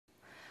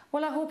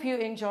Well, I hope you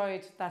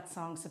enjoyed that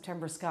song,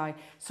 September Sky.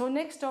 So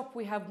next up,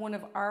 we have one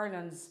of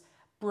Ireland's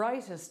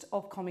brightest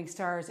upcoming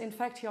stars. In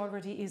fact, he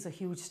already is a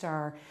huge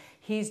star.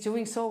 He's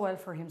doing so well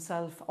for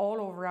himself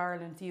all over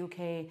Ireland, the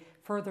UK,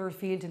 further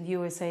afield in the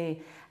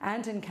USA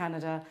and in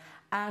Canada.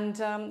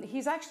 And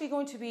he's actually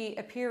going to be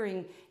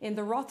appearing in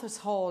the Rothes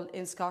Hall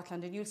in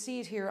Scotland. And you'll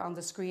see it here on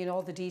the screen,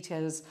 all the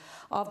details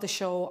of the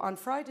show, on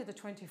Friday the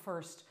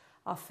 21st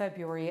of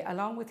February,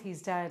 along with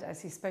his dad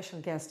as his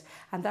special guest.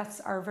 And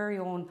that's our very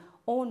own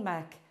Owen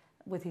Mac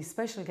with his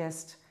special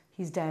guest,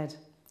 his dad,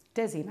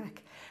 Desi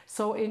Mac.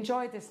 So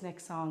enjoy this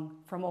next song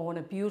from Owen,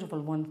 a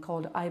beautiful one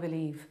called I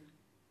Believe.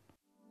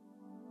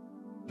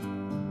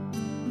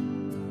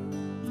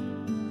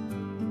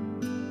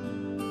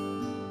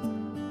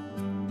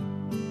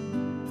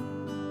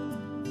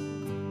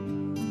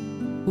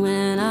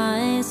 When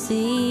I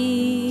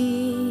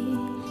see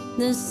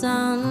the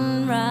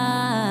sun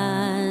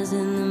rise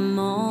in the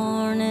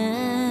morning,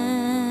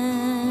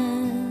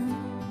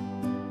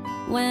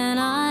 when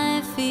I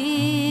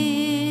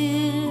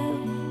feel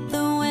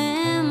the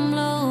wind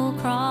blow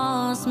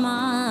across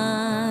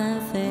my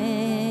face,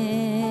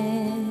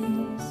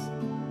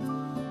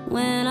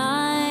 when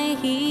I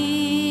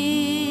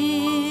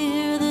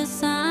hear the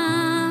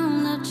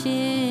sound of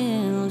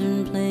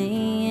children playing,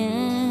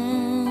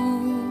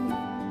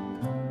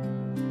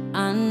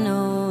 I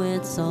know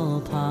it's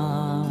all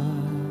part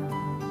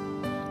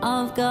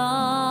of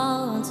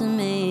God's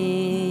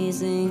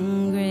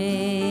amazing grace.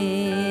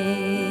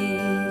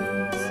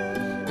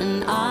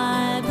 And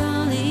I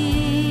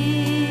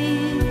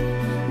believe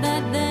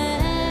that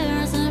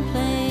there's a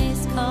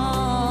place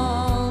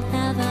called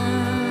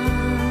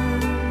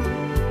heaven.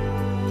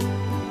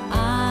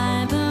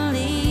 I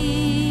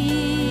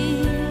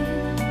believe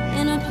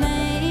in a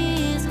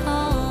place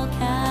called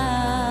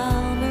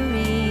Calvary.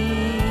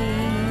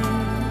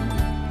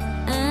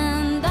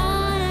 And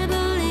I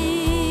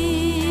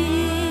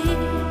believe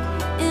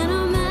in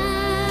a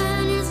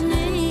man whose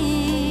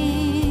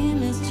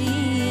name is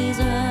Jesus.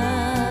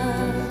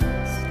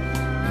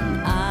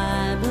 And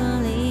I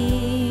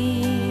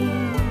believe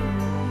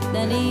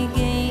that he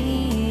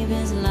gave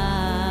his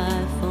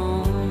life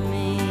for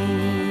me.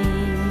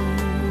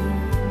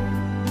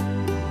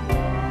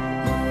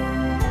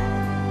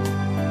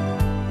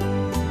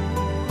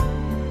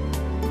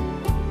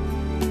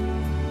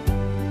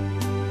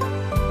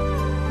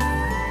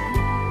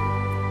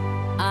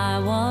 I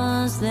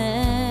was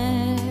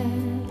there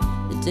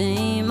the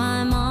day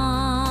my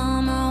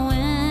mama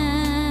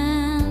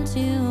went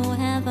to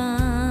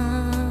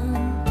heaven.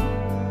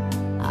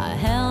 I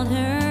held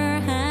her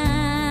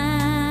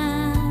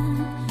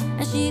hand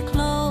as she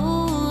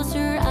closed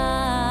her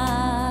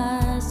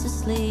eyes to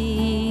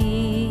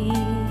sleep.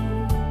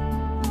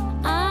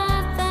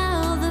 I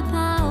felt the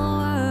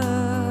power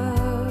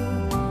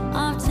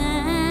of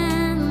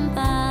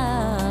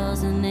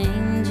 10,000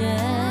 angels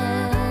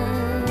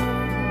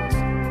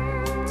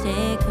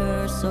take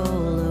her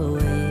soul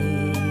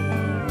away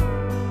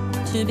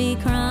to be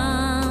crowned